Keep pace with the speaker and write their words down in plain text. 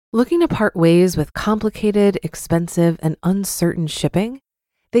Looking to part ways with complicated, expensive, and uncertain shipping?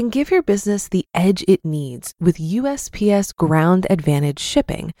 Then give your business the edge it needs with USPS Ground Advantage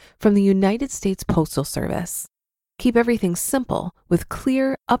shipping from the United States Postal Service. Keep everything simple with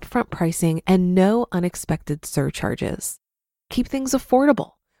clear, upfront pricing and no unexpected surcharges. Keep things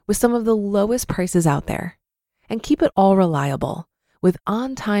affordable with some of the lowest prices out there. And keep it all reliable with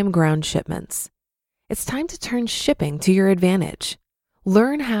on-time ground shipments. It's time to turn shipping to your advantage.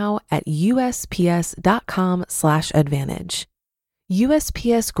 Learn how at USPS.com/advantage.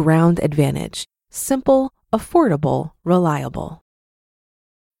 USPS Ground Advantage. Simple, affordable, reliable.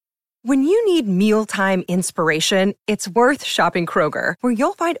 When you need mealtime inspiration, it's worth shopping Kroger, where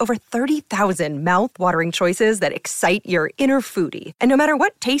you'll find over 30,000 mouth-watering choices that excite your inner foodie. And no matter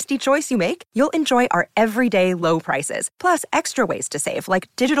what tasty choice you make, you'll enjoy our everyday low prices, plus extra ways to save, like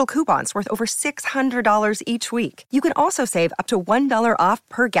digital coupons worth over $600 each week. You can also save up to $1 off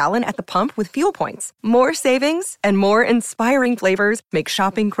per gallon at the pump with fuel points. More savings and more inspiring flavors make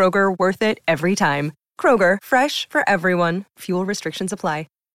shopping Kroger worth it every time. Kroger, fresh for everyone. Fuel restrictions apply.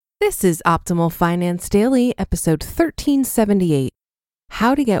 This is Optimal Finance Daily, episode 1378,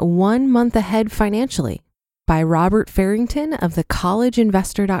 How to Get 1 Month Ahead Financially by Robert Farrington of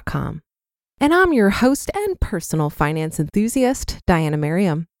thecollegeinvestor.com. And I'm your host and personal finance enthusiast, Diana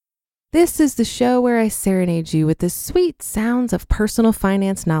Merriam. This is the show where I serenade you with the sweet sounds of personal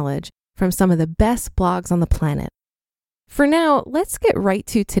finance knowledge from some of the best blogs on the planet. For now, let's get right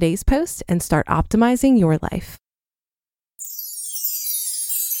to today's post and start optimizing your life.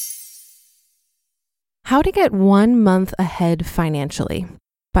 How to Get 1 Month Ahead Financially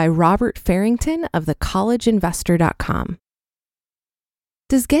by Robert Farrington of thecollegeinvestor.com.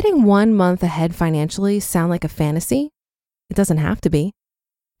 Does getting 1 month ahead financially sound like a fantasy? It doesn't have to be.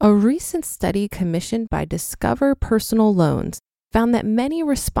 A recent study commissioned by Discover Personal Loans found that many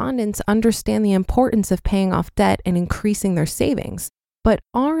respondents understand the importance of paying off debt and increasing their savings, but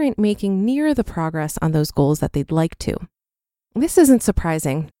aren't making near the progress on those goals that they'd like to. This isn't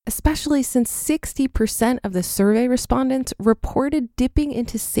surprising, especially since 60% of the survey respondents reported dipping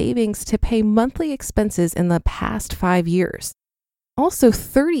into savings to pay monthly expenses in the past 5 years. Also,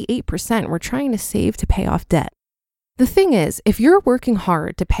 38% were trying to save to pay off debt. The thing is, if you're working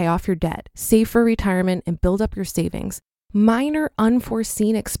hard to pay off your debt, save for retirement, and build up your savings, minor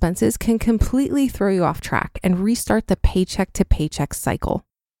unforeseen expenses can completely throw you off track and restart the paycheck to paycheck cycle.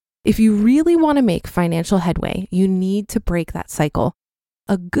 If you really want to make financial headway, you need to break that cycle.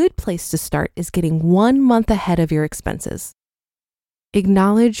 A good place to start is getting 1 month ahead of your expenses.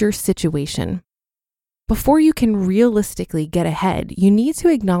 Acknowledge your situation. Before you can realistically get ahead, you need to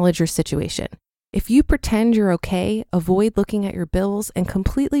acknowledge your situation. If you pretend you're okay, avoid looking at your bills, and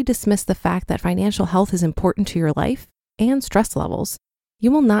completely dismiss the fact that financial health is important to your life and stress levels, you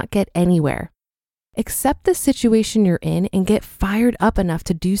will not get anywhere. Accept the situation you're in and get fired up enough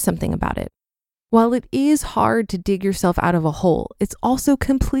to do something about it. While it is hard to dig yourself out of a hole, it's also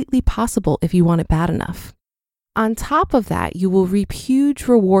completely possible if you want it bad enough. On top of that, you will reap huge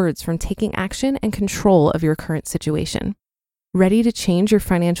rewards from taking action and control of your current situation. Ready to change your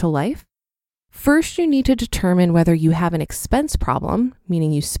financial life? First, you need to determine whether you have an expense problem,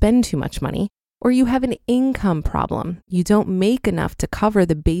 meaning you spend too much money, or you have an income problem, you don't make enough to cover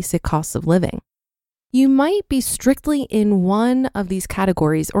the basic costs of living. You might be strictly in one of these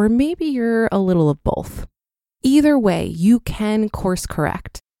categories, or maybe you're a little of both. Either way, you can course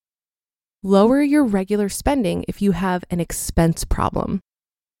correct. Lower your regular spending if you have an expense problem.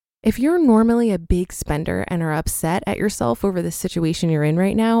 If you're normally a big spender and are upset at yourself over the situation you're in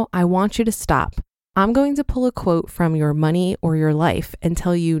right now, I want you to stop. I'm going to pull a quote from Your Money or Your Life and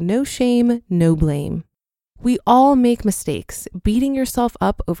tell you no shame, no blame. We all make mistakes. Beating yourself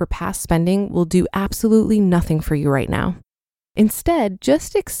up over past spending will do absolutely nothing for you right now. Instead,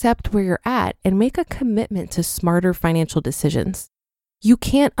 just accept where you're at and make a commitment to smarter financial decisions. You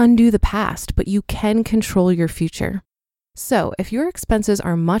can't undo the past, but you can control your future. So, if your expenses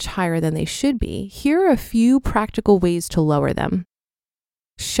are much higher than they should be, here are a few practical ways to lower them.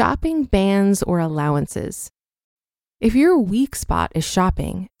 Shopping bans or allowances. If your weak spot is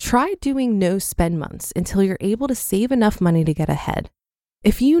shopping, try doing no spend months until you're able to save enough money to get ahead.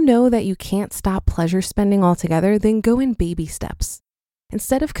 If you know that you can't stop pleasure spending altogether, then go in baby steps.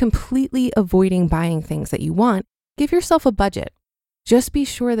 Instead of completely avoiding buying things that you want, give yourself a budget. Just be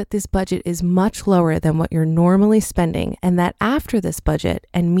sure that this budget is much lower than what you're normally spending, and that after this budget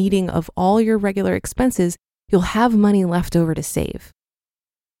and meeting of all your regular expenses, you'll have money left over to save.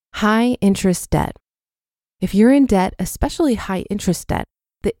 High interest debt. If you're in debt, especially high interest debt,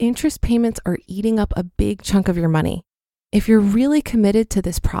 the interest payments are eating up a big chunk of your money. If you're really committed to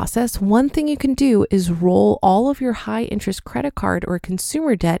this process, one thing you can do is roll all of your high interest credit card or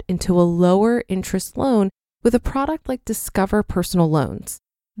consumer debt into a lower interest loan with a product like Discover Personal Loans.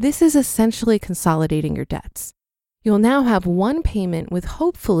 This is essentially consolidating your debts. You'll now have one payment with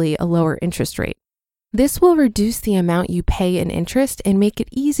hopefully a lower interest rate. This will reduce the amount you pay in interest and make it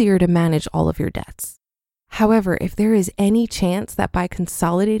easier to manage all of your debts. However, if there is any chance that by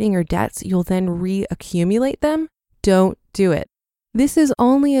consolidating your debts, you'll then reaccumulate them, don't do it. This is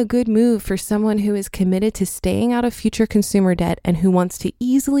only a good move for someone who is committed to staying out of future consumer debt and who wants to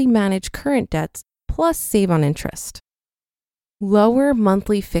easily manage current debts plus save on interest. Lower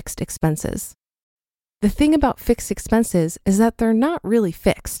monthly fixed expenses. The thing about fixed expenses is that they're not really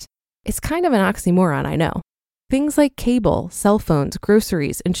fixed. It's kind of an oxymoron, I know. Things like cable, cell phones,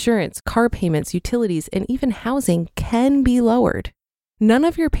 groceries, insurance, car payments, utilities, and even housing can be lowered. None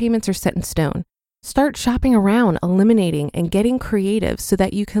of your payments are set in stone. Start shopping around, eliminating, and getting creative so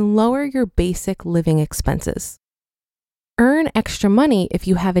that you can lower your basic living expenses. Earn extra money if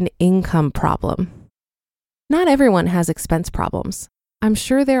you have an income problem. Not everyone has expense problems. I'm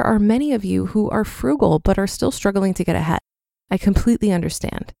sure there are many of you who are frugal but are still struggling to get ahead. I completely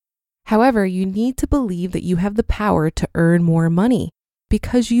understand. However, you need to believe that you have the power to earn more money,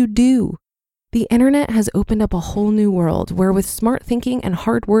 because you do. The internet has opened up a whole new world where with smart thinking and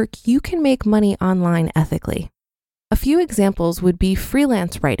hard work, you can make money online ethically. A few examples would be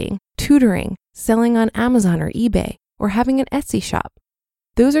freelance writing, tutoring, selling on Amazon or eBay, or having an Etsy shop.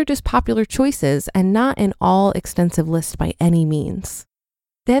 Those are just popular choices and not an all-extensive list by any means.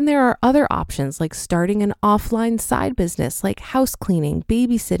 Then there are other options like starting an offline side business like house cleaning,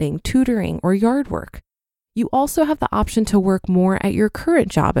 babysitting, tutoring, or yard work. You also have the option to work more at your current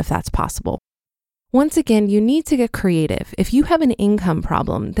job if that's possible. Once again, you need to get creative. If you have an income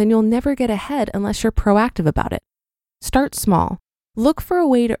problem, then you'll never get ahead unless you're proactive about it. Start small. Look for a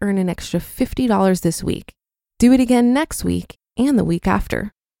way to earn an extra $50 this week. Do it again next week and the week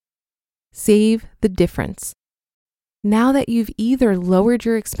after. Save the difference. Now that you've either lowered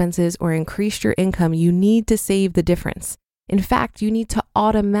your expenses or increased your income, you need to save the difference. In fact, you need to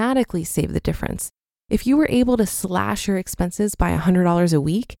automatically save the difference. If you were able to slash your expenses by $100 a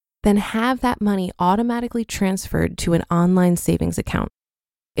week, then have that money automatically transferred to an online savings account.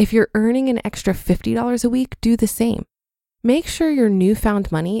 If you're earning an extra $50 a week, do the same. Make sure your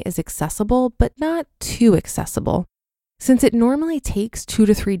newfound money is accessible, but not too accessible. Since it normally takes 2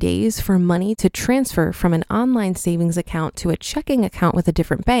 to 3 days for money to transfer from an online savings account to a checking account with a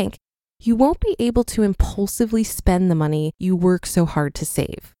different bank, you won't be able to impulsively spend the money you work so hard to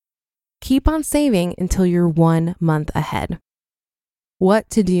save. Keep on saving until you're 1 month ahead. What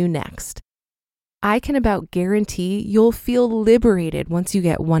to do next? I can about guarantee you'll feel liberated once you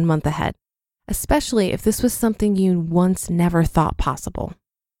get 1 month ahead, especially if this was something you once never thought possible.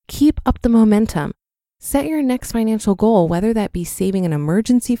 Keep up the momentum. Set your next financial goal, whether that be saving an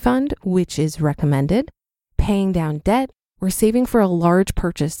emergency fund, which is recommended, paying down debt, or saving for a large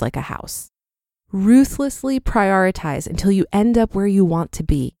purchase like a house. Ruthlessly prioritize until you end up where you want to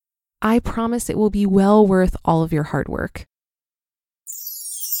be. I promise it will be well worth all of your hard work.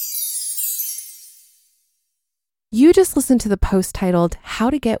 You just listened to the post titled How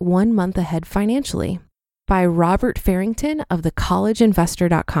to Get 1 Month Ahead Financially by Robert Farrington of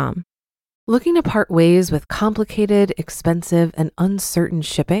thecollegeinvestor.com. Looking to part ways with complicated, expensive, and uncertain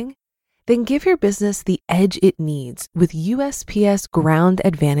shipping? Then give your business the edge it needs with USPS Ground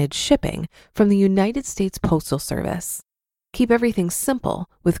Advantage shipping from the United States Postal Service. Keep everything simple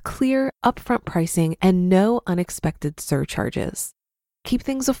with clear, upfront pricing and no unexpected surcharges. Keep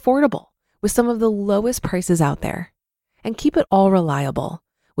things affordable with some of the lowest prices out there. And keep it all reliable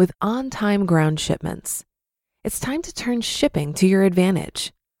with on-time ground shipments. It's time to turn shipping to your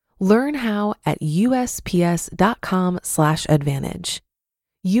advantage. Learn how at USPS.com/advantage.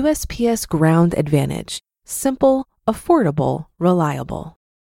 USPS Ground Advantage. Simple, affordable, reliable.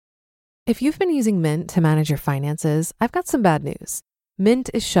 If you've been using Mint to manage your finances, I've got some bad news. Mint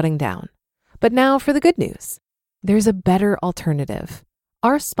is shutting down. But now for the good news. There's a better alternative.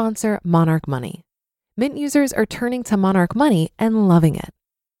 Our sponsor, Monarch Money. Mint users are turning to Monarch Money and loving it.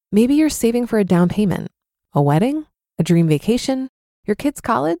 Maybe you're saving for a down payment, a wedding, a dream vacation, your kid's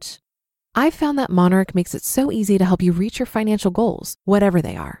college. I've found that Monarch makes it so easy to help you reach your financial goals, whatever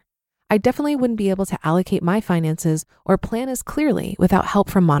they are. I definitely wouldn't be able to allocate my finances or plan as clearly without help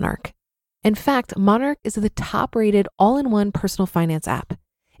from Monarch. In fact, Monarch is the top-rated all-in-one personal finance app.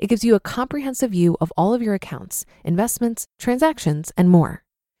 It gives you a comprehensive view of all of your accounts, investments, transactions, and more.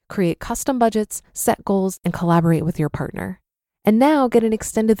 Create custom budgets, set goals, and collaborate with your partner. And now get an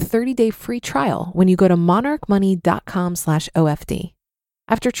extended 30-day free trial when you go to monarchmoney.com/OFD.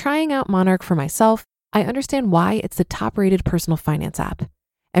 After trying out Monarch for myself, I understand why it's the top-rated personal finance app.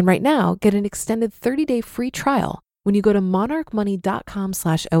 And right now, get an extended 30-day free trial when you go to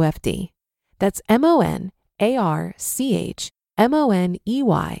monarchmoney.com/OFD. That's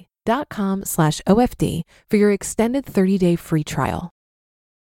monarchmoney.com/OFD for your extended 30-day free trial.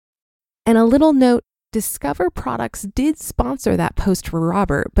 And a little note, Discover Products did sponsor that post for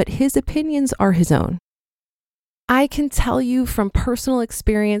Robert, but his opinions are his own. I can tell you from personal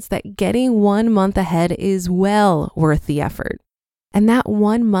experience that getting 1 month ahead is well worth the effort. And that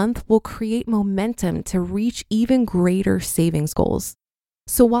 1 month will create momentum to reach even greater savings goals.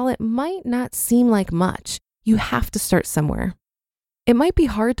 So while it might not seem like much, you have to start somewhere. It might be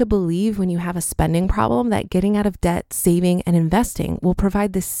hard to believe when you have a spending problem that getting out of debt, saving, and investing will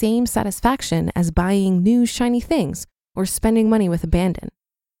provide the same satisfaction as buying new shiny things or spending money with abandon.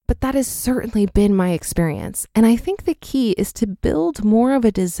 But that has certainly been my experience, and I think the key is to build more of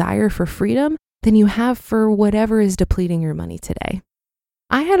a desire for freedom than you have for whatever is depleting your money today.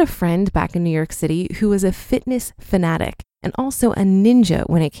 I had a friend back in New York City who was a fitness fanatic and also a ninja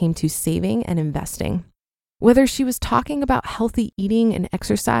when it came to saving and investing. Whether she was talking about healthy eating and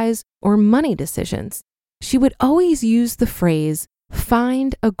exercise or money decisions, she would always use the phrase,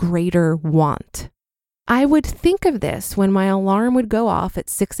 "find a greater want." I would think of this when my alarm would go off at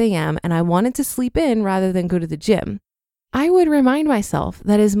 6 a.m. and I wanted to sleep in rather than go to the gym. I would remind myself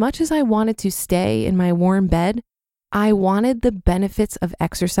that as much as I wanted to stay in my warm bed, I wanted the benefits of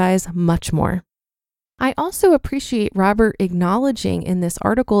exercise much more. I also appreciate Robert acknowledging in this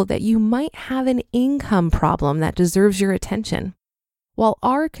article that you might have an income problem that deserves your attention. While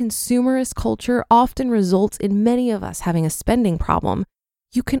our consumerist culture often results in many of us having a spending problem,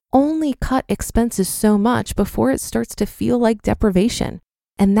 you can only cut expenses so much before it starts to feel like deprivation,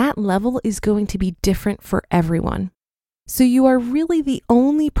 and that level is going to be different for everyone. So you are really the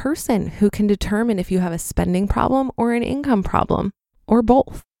only person who can determine if you have a spending problem or an income problem, or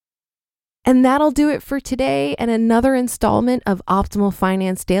both. And that'll do it for today and another installment of Optimal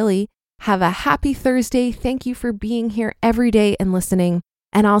Finance Daily. Have a happy Thursday. Thank you for being here every day and listening.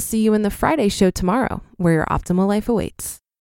 And I'll see you in the Friday show tomorrow, where your optimal life awaits.